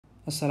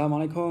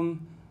Assalamu alaikum.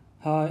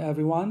 Hi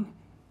everyone.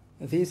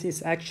 This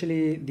is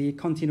actually the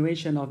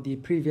continuation of the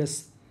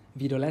previous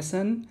video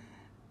lesson,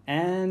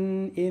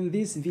 and in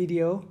this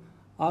video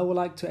I would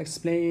like to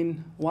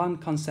explain one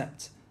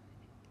concept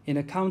in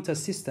a counter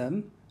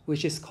system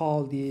which is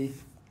called the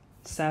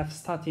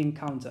self-starting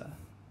counter.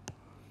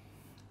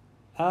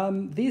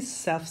 This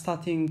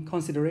self-starting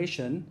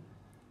consideration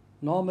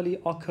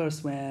normally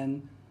occurs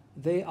when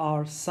there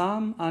are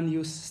some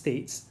unused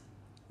states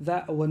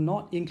that were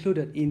not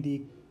included in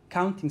the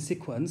counting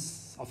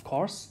sequence, of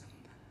course,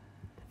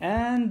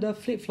 and the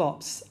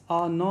flip-flops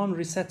are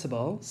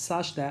non-resettable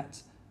such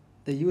that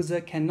the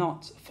user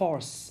cannot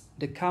force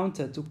the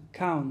counter to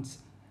count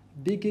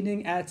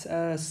beginning at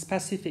a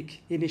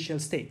specific initial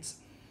state.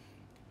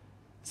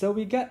 So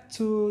we get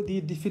to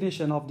the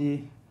definition of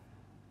the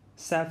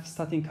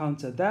self-starting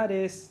counter. That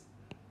is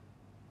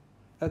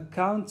a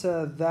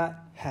counter that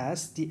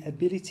has the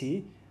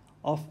ability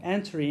of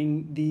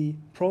entering the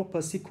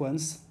proper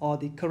sequence or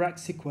the correct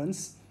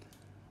sequence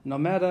no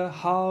matter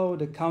how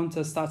the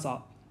counter starts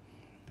up.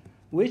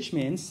 Which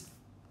means,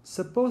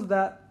 suppose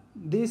that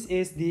this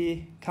is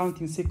the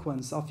counting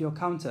sequence of your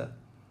counter,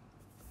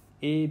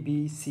 A,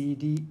 B, C,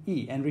 D,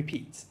 E, and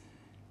repeat,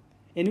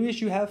 in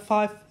which you have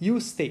 5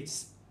 used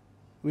states,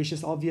 which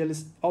is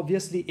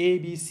obviously A,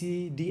 B,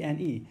 C, D, and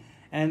E,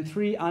 and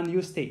 3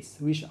 unused states,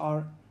 which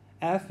are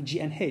F, G,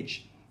 and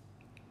H.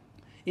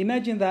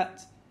 Imagine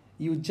that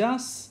you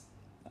just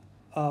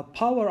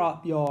power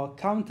up your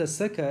counter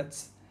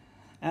circuits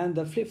and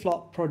the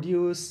flip-flop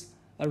produce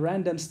a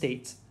random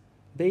state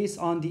based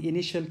on the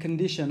initial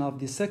condition of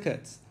the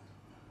circuit.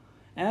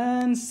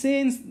 And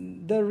since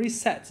the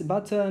reset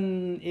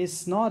button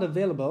is not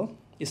available,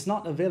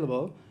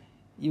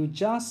 you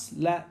just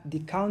let the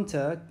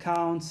counter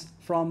count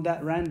from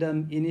that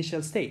random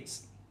initial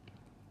states.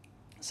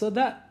 So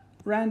that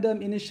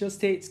random initial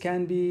states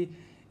can be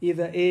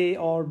either A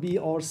or B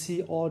or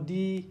C or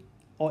D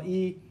or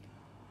E,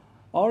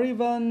 or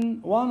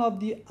even one of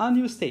the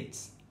unused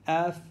states,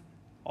 F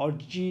or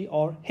G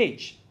or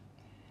H.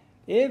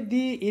 If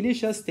the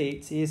initial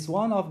state is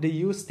one of the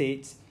used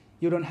states,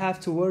 you don't have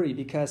to worry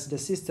because the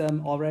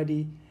system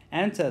already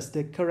enters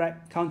the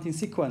correct counting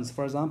sequence.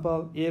 For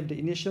example, if the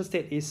initial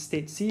state is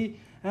state C,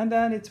 and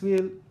then it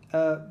will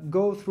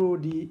go through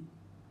the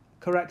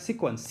correct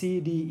sequence, C,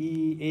 D,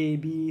 E, A,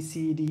 B,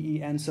 C, D,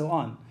 E, and so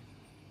on.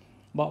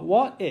 But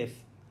what if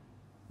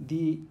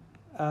the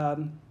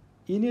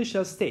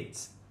initial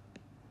state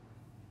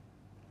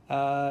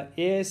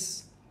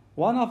is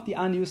one of the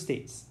unused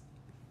states?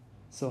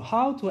 So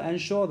how to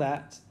ensure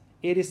that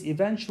it is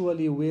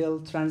eventually will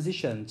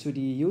transition to the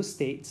used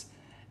state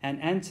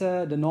and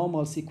enter the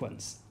normal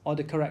sequence or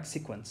the correct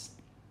sequence?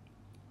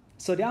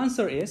 So the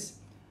answer is,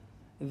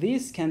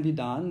 this can be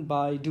done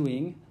by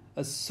doing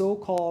a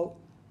so-called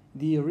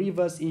the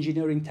reverse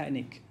engineering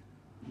technique.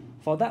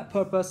 For that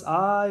purpose,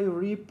 I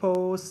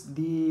repost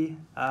the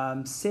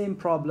same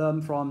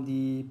problem from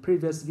the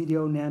previous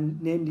video,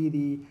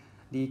 namely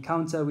the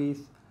counter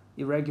with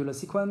irregular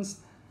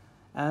sequence,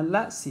 and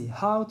let's see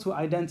how to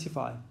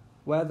identify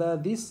whether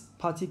this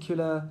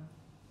particular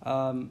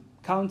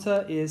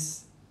counter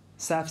is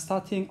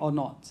self-starting or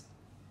not.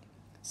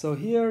 So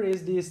here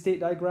is the state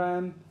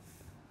diagram,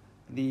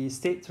 the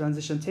state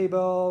transition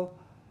table,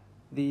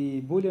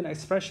 the Boolean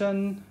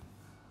expression,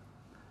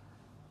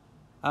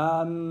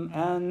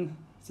 and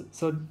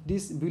so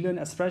this Boolean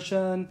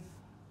expression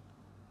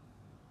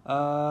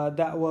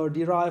that were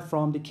derived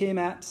from the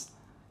K-maps,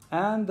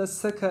 and the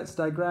circuits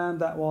diagram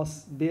that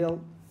was built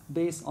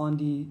based on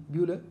the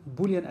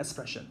Boolean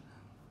expression.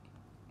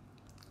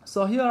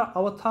 So here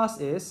our task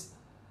is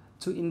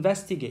to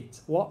investigate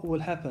what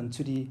will happen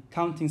to the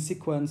counting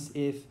sequence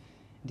if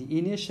the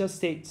initial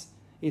state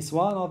is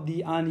one of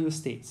the unused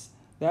states.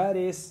 That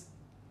is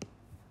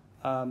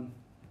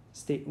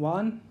state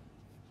 1,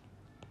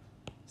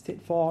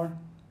 state 4,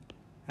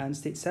 and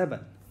state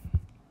 7.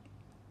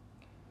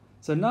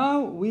 So now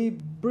we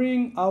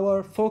bring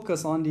our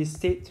focus on the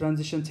state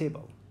transition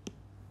table.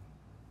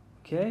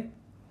 Okay.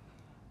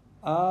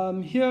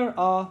 Here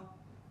are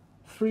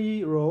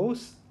 3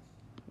 rows,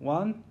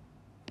 1,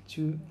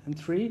 2, and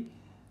 3,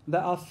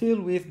 that are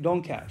filled with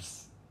don't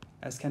cares,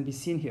 as can be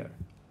seen here.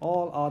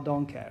 All are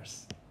don't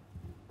cares.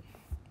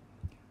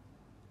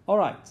 All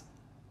right.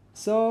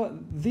 So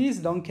these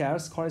don't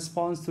cares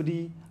corresponds to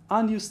the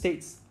unused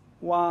states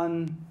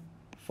 1,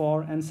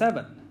 4, and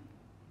 7.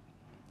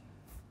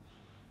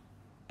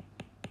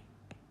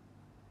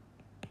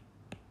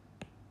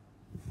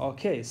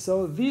 Okay,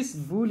 so these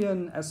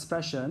Boolean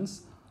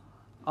expressions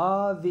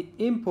are the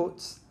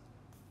inputs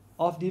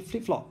of the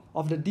flip-flop,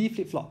 of the D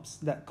flip-flops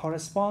that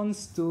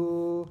corresponds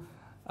to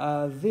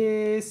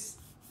this.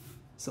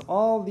 So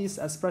all these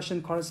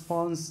expression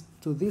corresponds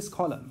to this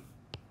column.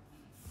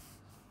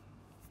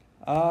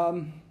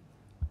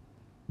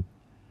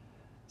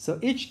 So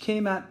each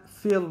K-map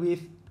filled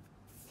with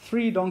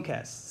 3 don't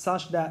cares,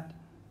 such that,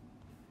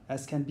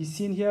 as can be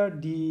seen here,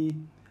 the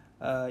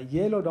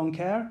yellow don't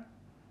care,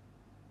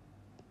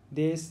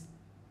 this,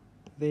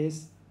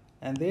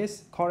 and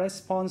this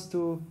corresponds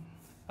to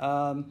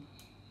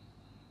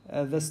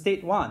the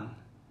state 1.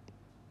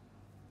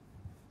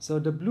 So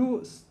the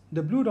blue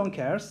don't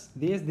cares.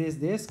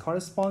 This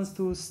corresponds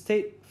to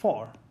state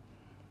 4.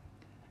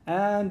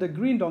 And the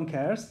green don't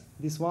cares.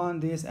 This one,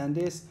 this, and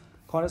this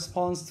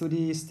corresponds to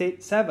the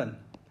state 7.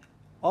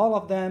 All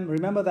of them,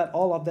 remember that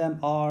all of them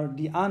are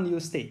the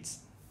unused states.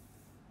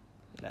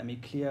 Let me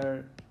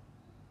clear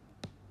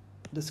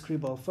the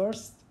scribble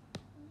first.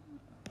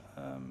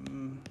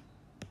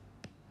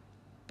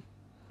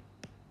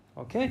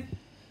 Okay.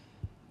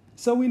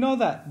 So we know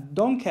that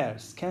don't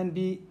cares can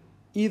be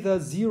either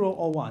 0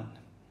 or 1.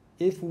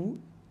 If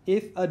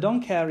a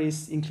don't care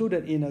is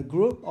included in a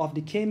group of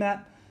the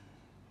K-map,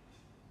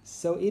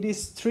 so it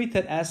is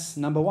treated as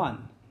number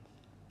 1.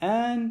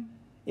 And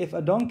if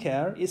a don't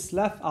care is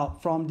left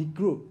out from the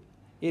group,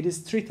 it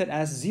is treated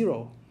as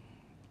 0,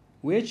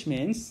 which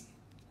means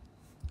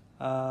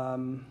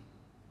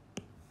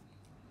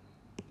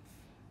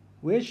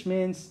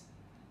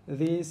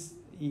this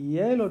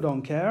yellow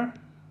don't care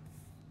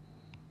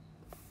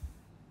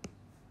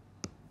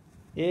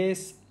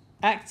acts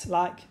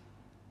like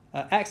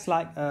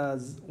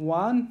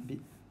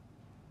 1,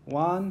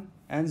 1,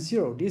 and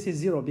 0. This is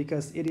 0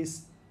 because it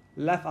is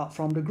left out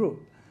from the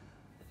group.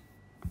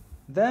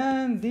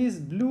 Then this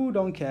blue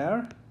don't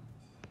care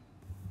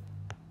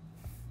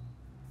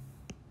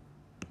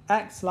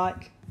acts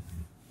like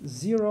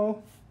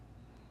 0,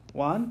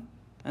 1,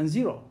 and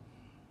 0.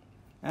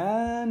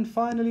 And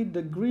finally,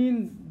 the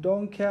green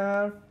don't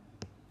care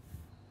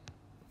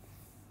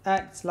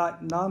acts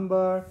like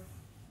number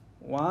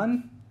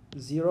 1,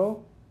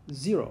 0,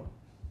 0.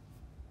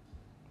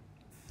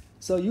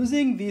 So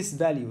using these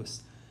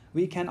values,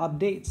 we can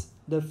update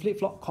the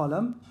flip-flop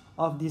column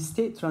of the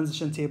state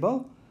transition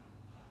table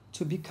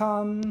to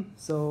become,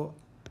 so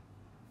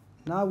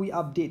now we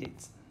update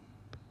it.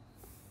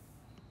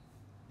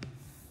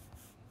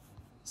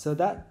 So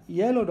that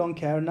yellow don't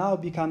care now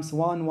becomes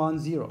 1, 1,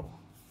 0.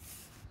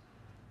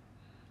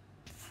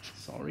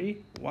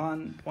 Sorry,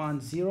 1,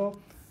 1, 0.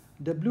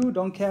 The blue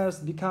don't cares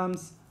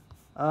becomes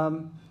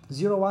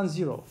 0, 1,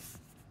 0.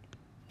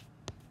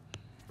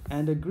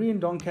 And the green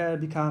don't care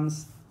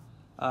becomes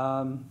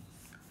 1,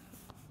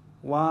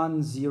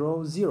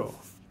 0, 0.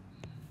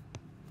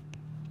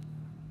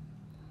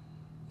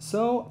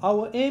 So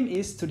our aim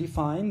is to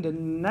define the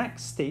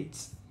next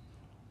states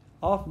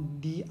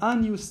of the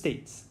unused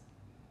states.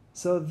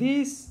 So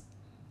these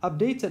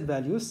updated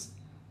values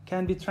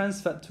can be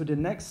transferred to the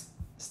next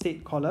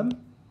state column,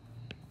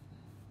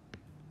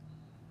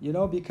 you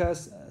know,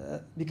 because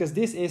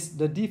this is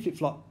the D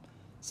flip-flop,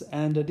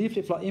 and the D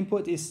flip-flop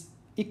input is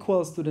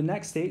equals to the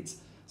next states.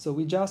 So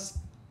we just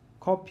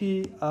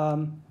copy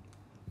all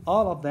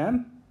of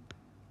them,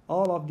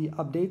 all of the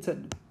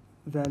updated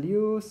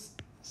values.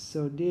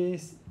 So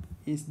this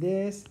is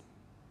this.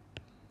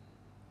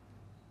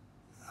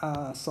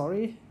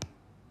 Sorry.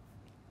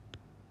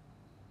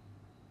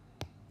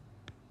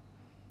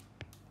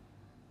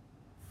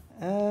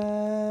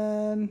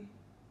 And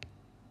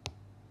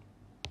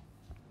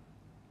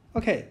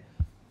okay,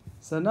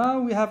 so now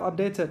we have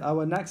updated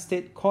our next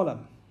state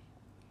column.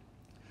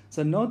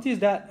 So notice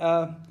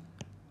that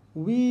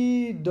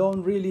we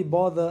don't really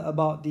bother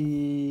about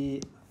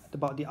the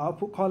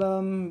output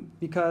column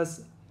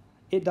because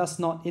it does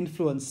not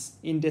influence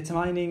in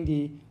determining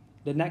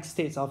the next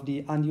states of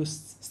the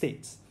unused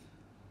states.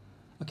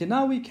 Okay,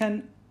 now we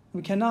can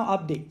now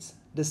update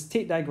the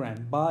state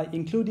diagram by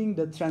including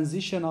the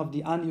transition of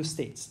the unused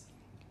states.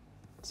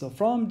 So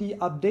from the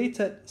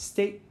updated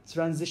state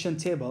transition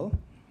table,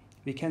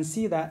 we can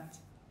see that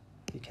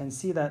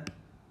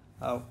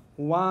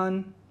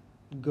 1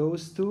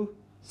 goes to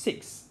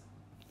 6.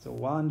 So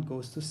 1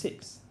 goes to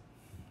 6.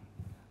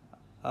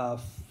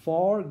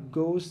 4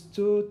 goes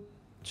to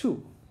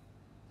 2.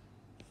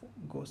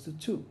 Goes to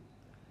 2.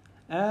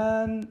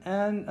 And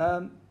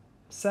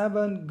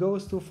 7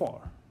 goes to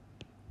 4.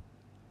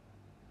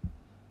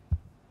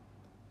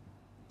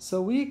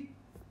 So we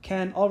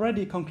can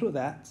already conclude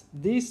that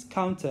this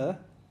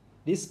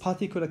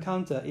particular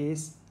counter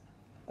is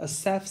a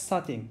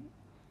self-starting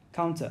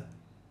counter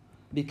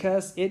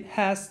because it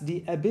has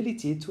the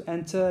ability to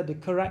enter the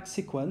correct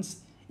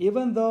sequence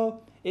even though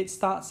it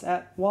starts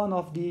at one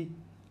of the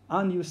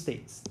unused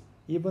states.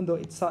 Even though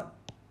it starts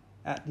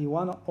at the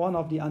one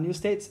of the unused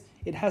states,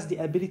 it has the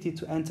ability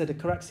to enter the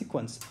correct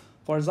sequence.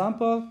 For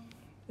example,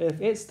 if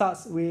it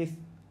starts with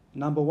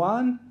number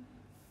 1,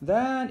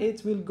 then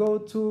it will go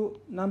to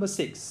number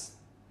 6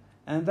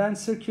 and then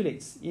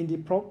circulates in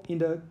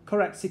the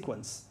correct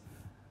sequence.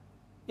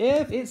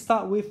 If it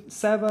starts with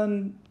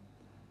 7,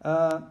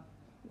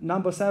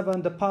 number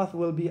 7, the path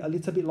will be a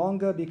little bit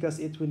longer because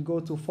it will go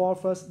to 4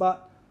 first,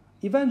 but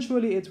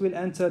eventually it will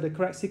enter the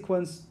correct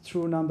sequence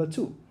through number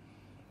 2.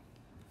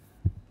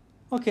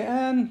 Okay,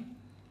 and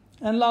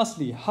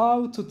lastly,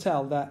 how to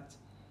tell that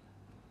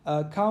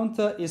a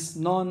counter is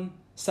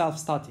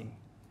non-self-starting?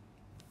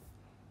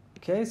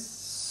 Okay,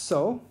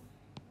 so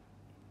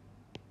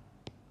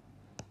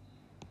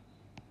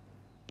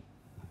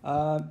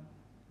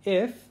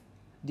if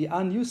the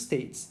unused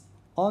states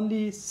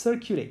only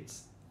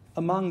circulates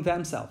among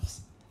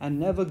themselves and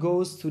never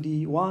goes to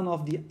the one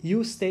of the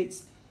use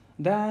states,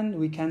 then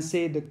we can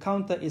say the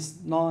counter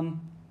is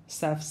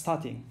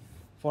non-self-starting.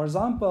 For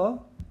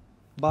example,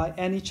 by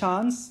any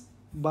chance,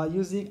 by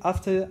using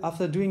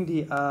after doing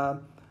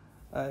the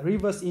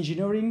reverse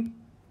engineering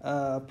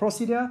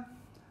procedure,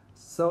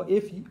 so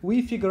if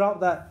we figure out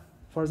that,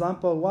 for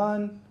example,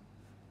 1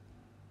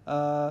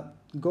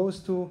 goes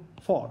to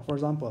 4, for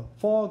example,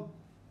 4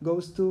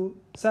 goes to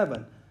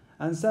 7,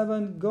 and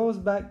 7 goes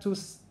back to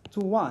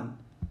 1,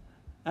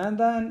 and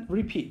then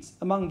repeats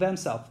among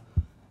themselves.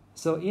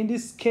 So in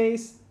this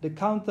case, the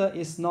counter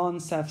is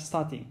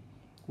non-self-starting,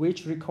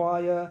 which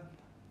require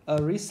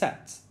a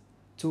reset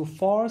to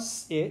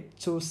force it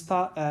to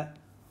start at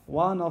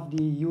one of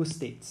the use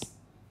states.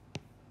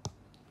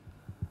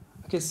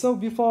 Okay, so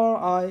before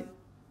I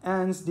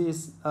end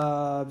this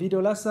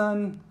video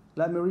lesson,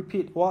 let me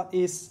repeat what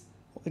is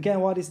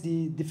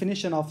the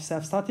definition of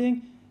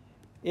self-starting.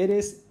 It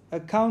is a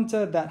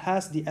counter that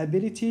has the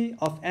ability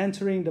of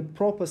entering the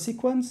proper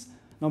sequence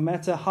no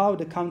matter how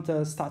the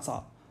counter starts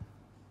out.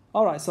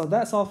 Alright, so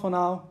that's all for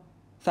now.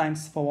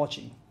 Thanks for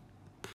watching.